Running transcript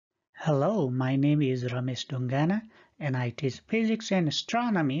Hello, my name is Ramesh Dungana and I teach physics and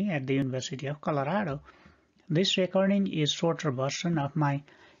astronomy at the University of Colorado. This recording is a shorter version of my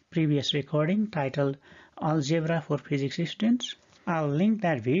previous recording titled Algebra for Physics Students. I'll link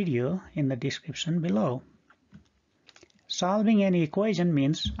that video in the description below. Solving an equation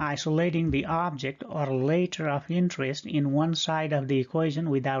means isolating the object or letter of interest in one side of the equation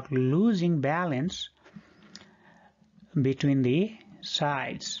without losing balance between the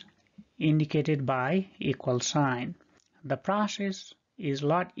sides, indicated by equal sign. The process is a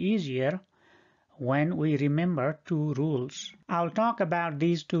lot easier when we remember two rules. I'll talk about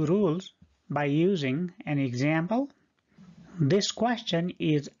these two rules by using an example. This question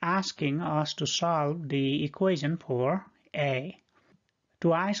is asking us to solve the equation for A.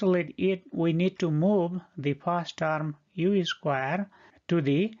 To isolate it, we need to move the first term u squared to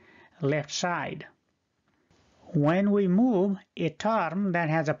the left side. When we move a term that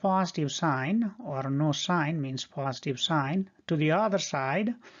has a positive sign, or no sign means positive sign, to the other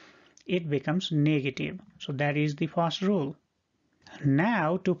side, it becomes negative. So that is the first rule.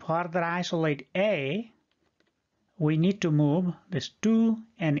 Now to further isolate A, we need to move this 2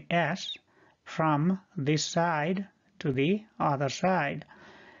 and s from this side to the other side.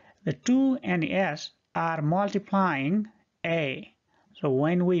 The 2 and s are multiplying A. So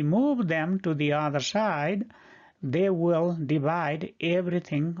when we move them to the other side, they will divide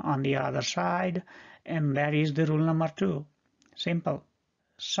everything on the other side, and that is the rule number 2. Simple.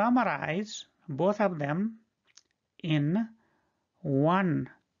 Summarize both of them in one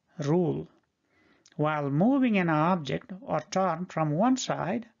rule. While moving an object or term from one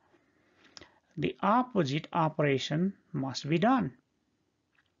side, the opposite operation must be done.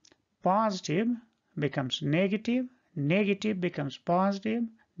 Positive becomes negative, negative becomes positive,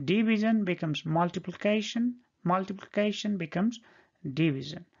 division becomes multiplication, multiplication becomes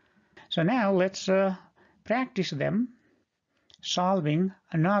division. So now let's practice them solving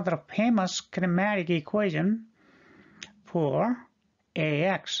another famous kinematic equation for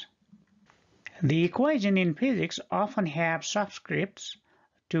AX. The equation in physics often have subscripts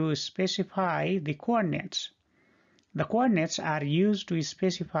to specify the coordinates. The coordinates are used to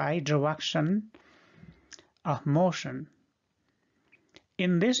specify direction of motion.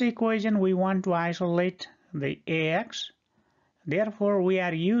 In this equation, we want to isolate the AX. Therefore, we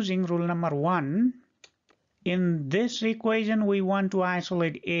are using rule number 1. In this equation, we want to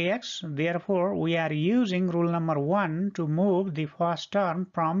isolate AX. Therefore, we are using rule number 1 to move the first term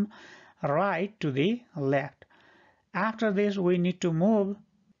from right to the left. After this, we need to move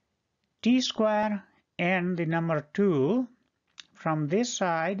t squared and the number 2 from this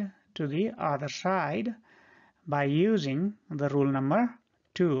side to the other side by using the rule number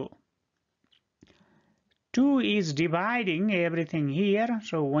 2. 2 is dividing everything here,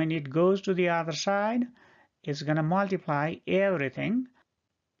 so when it goes to the other side, it's going to multiply everything.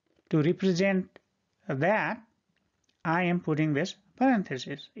 To represent that, I am putting this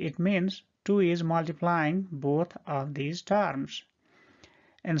parenthesis. It means 2 is multiplying both of these terms.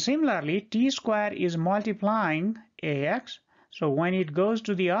 And similarly, t squared is multiplying AX, so when it goes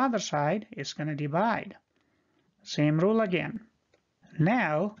to the other side, it's going to divide. Same rule again.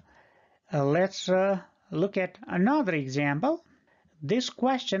 Now, let's look at another example. This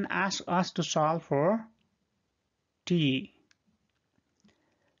question asks us to solve for t.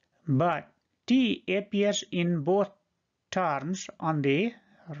 But t appears in both terms on the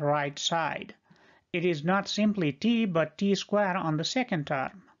right side. It is not simply t, but t squared on the second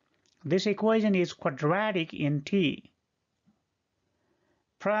term. This equation is quadratic in t.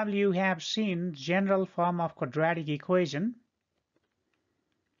 Probably you have seen general form of quadratic equation.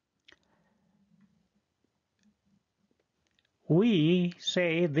 We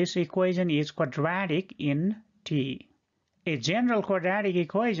say this equation is quadratic in t. A general quadratic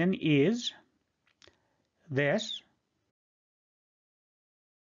equation is this.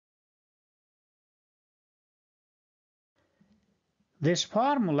 This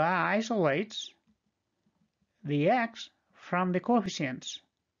formula isolates the x from the coefficients.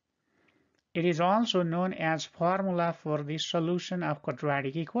 It is also known as formula for the solution of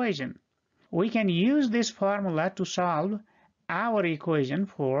quadratic equation. We can use this formula to solve our equation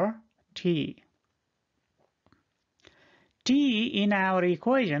for t. T in our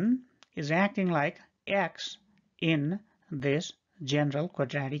equation is acting like x in this general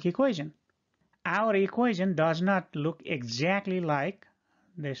quadratic equation. Our equation does not look exactly like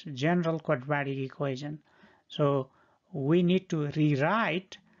this general quadratic equation. So we need to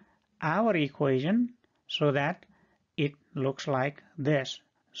rewrite our equation so that it looks like this,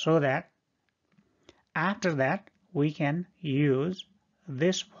 so that after that we can use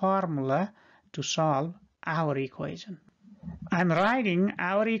this formula to solve our equation. I'm writing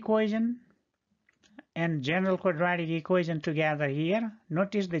our equation and general quadratic equation together here.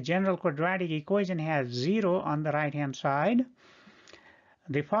 Notice the general quadratic equation has 0 on the right hand side.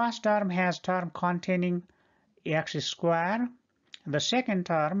 The first term has term containing x squared. The second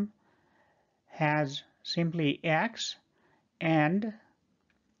term has simply x, and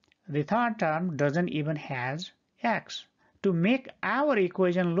the third term doesn't even has x. To make our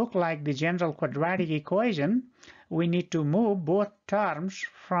equation look like the general quadratic equation, we need to move both terms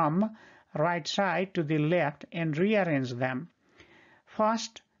from right side to the left and rearrange them.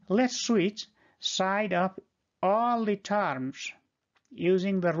 First, let's switch side up all the terms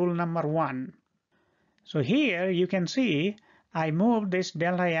using the rule number 1. So here you can see I moved this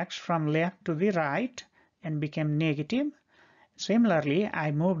delta x from left to the right and became negative. Similarly,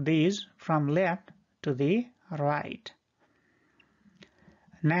 I moved these from left to the right.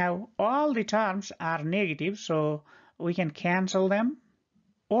 Now all the terms are negative, so we can cancel them,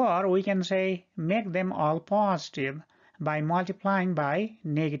 or we can say make them all positive by multiplying by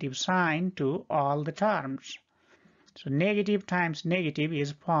negative sign to all the terms. So negative times negative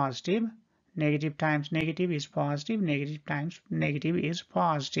is positive, negative times negative is positive, negative times negative is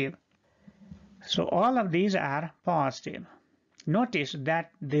positive. So all of these are positive. Notice that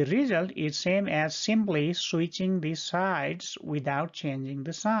the result is same as simply switching the sides without changing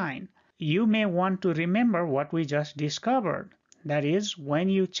the sign. You may want to remember what we just discovered. That is, when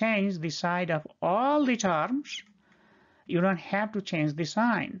you change the side of all the terms, you don't have to change the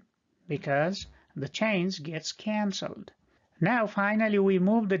sign because the change gets cancelled. Now finally we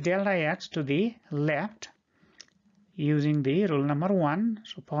move the delta x to the left using the rule number 1.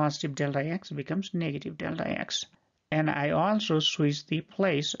 So positive delta x becomes negative delta x. And I also switch the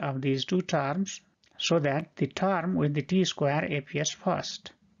place of these two terms so that the term with the t square appears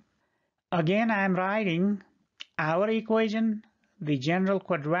first. Again, I am writing our equation, the general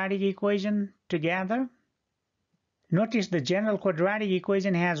quadratic equation together. Notice the general quadratic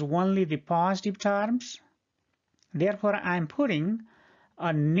equation has only the positive terms. Therefore, I am putting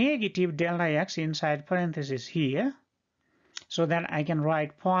a negative delta x inside parentheses here so that I can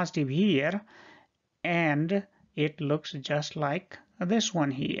write positive here, and it looks just like this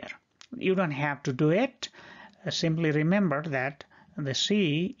one here. You don't have to do it. Simply remember that the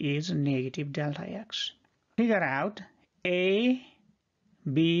c is negative delta x. Figure out a,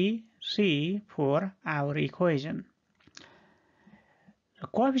 b, c for our equation. The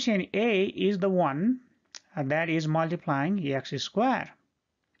coefficient a is the one that is multiplying x squared.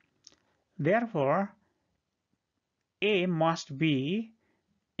 Therefore, a must be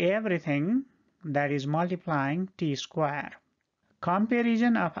everything that is multiplying t squared.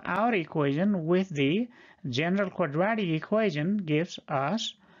 Comparison of our equation with the general quadratic equation gives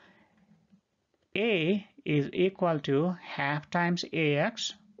us a is equal to half times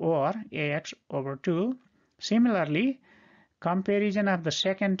ax, or ax over 2. Similarly, comparison of the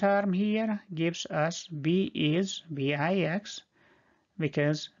second term here gives us b is bix,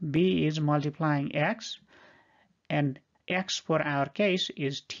 because b is multiplying x, and x for our case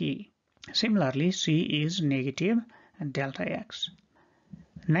is t. Similarly, c is negative delta x.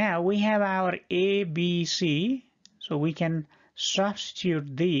 Now we have our a, b, c, so we can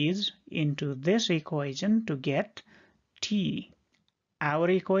substitute these into this equation to get t. Our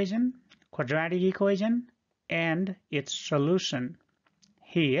equation, quadratic equation, and its solution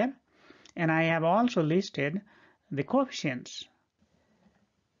here. And I have also listed the coefficients.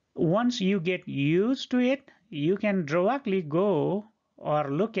 Once you get used to it, you can directly go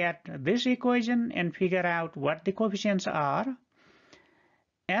or look at this equation and figure out what the coefficients are,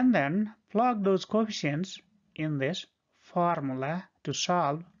 and then plug those coefficients in this formula to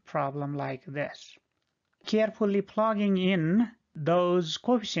solve a problem like this. Carefully plugging in those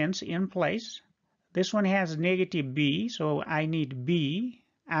coefficients in place. This one has negative b, so I need b.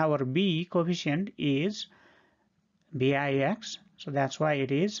 Our b coefficient is bix, so that's why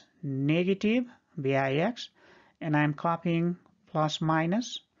it is negative bix, and I'm copying plus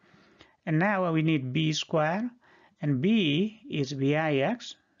minus. And now we need b squared, and b is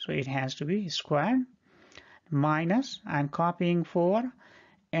bix, so it has to be squared, minus, I'm copying 4,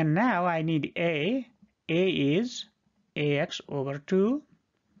 and now I need a is ax over 2,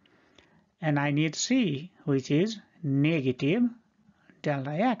 and I need c, which is negative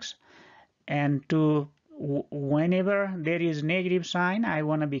delta x. And whenever there is negative sign, I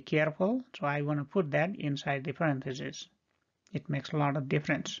want to be careful, so I want to put that inside the parentheses. It makes a lot of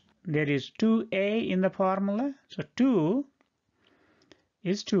difference. There is 2a in the formula, so 2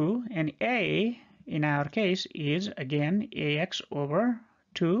 is 2, and a in our case is again ax over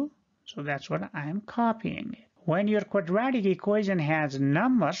 2, so that's what I'm copying. When your quadratic equation has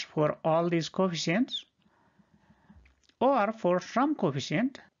numbers for all these coefficients or for some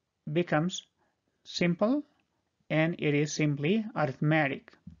coefficient, becomes simple and it is simply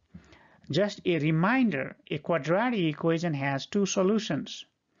arithmetic. Just a reminder, a quadratic equation has two solutions.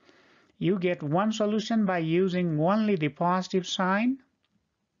 You get one solution by using only the positive sign,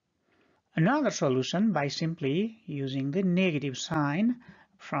 another solution by simply using the negative sign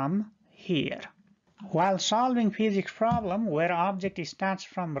from here. While solving physics problem where object starts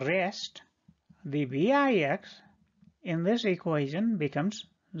from rest, the Vix in this equation becomes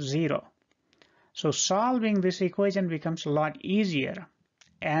 0. So solving this equation becomes a lot easier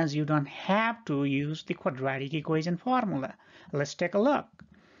as you don't have to use the quadratic equation formula. Let's take a look.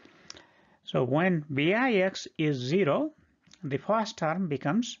 So when Vix is 0, the first term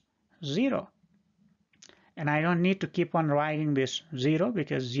becomes 0. And I don't need to keep on writing this 0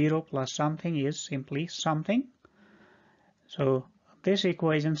 because 0 plus something is simply something. So this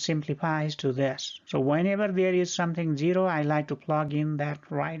equation simplifies to this. So whenever there is something 0, I like to plug in that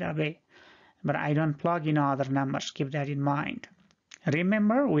right away. But I don't plug in other numbers. Keep that in mind.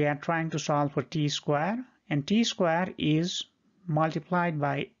 Remember, we are trying to solve for t square, and t square is multiplied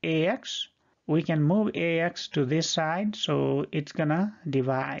by ax. We can move ax to this side, so it's gonna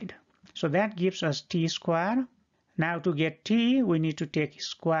divide. So that gives us t square. Now to get t, we need to take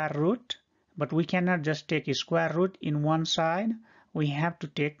square root, but we cannot just take a square root in one side. We have to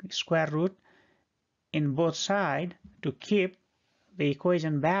take square root in both sides to keep the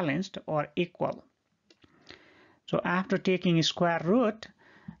equation balanced or equal. So after taking square root,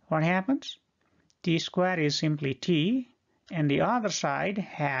 what happens? T square is simply t, and the other side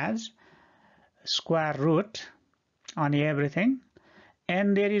has square root on everything.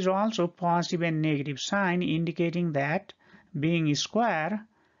 And there is also positive and negative sign indicating that being square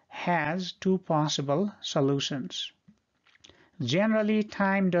has two possible solutions. Generally,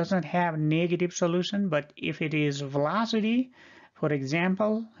 time doesn't have negative solution, but if it is velocity, for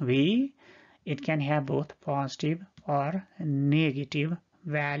example, v, it can have both positive or negative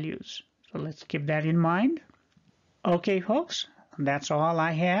values. So let's keep that in mind. Okay, folks, that's all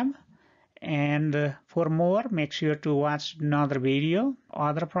I have. And for more, make sure to watch another video,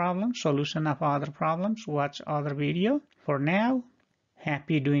 other problems, solution of other problems, watch other video. For now,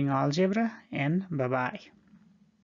 happy doing algebra and bye-bye.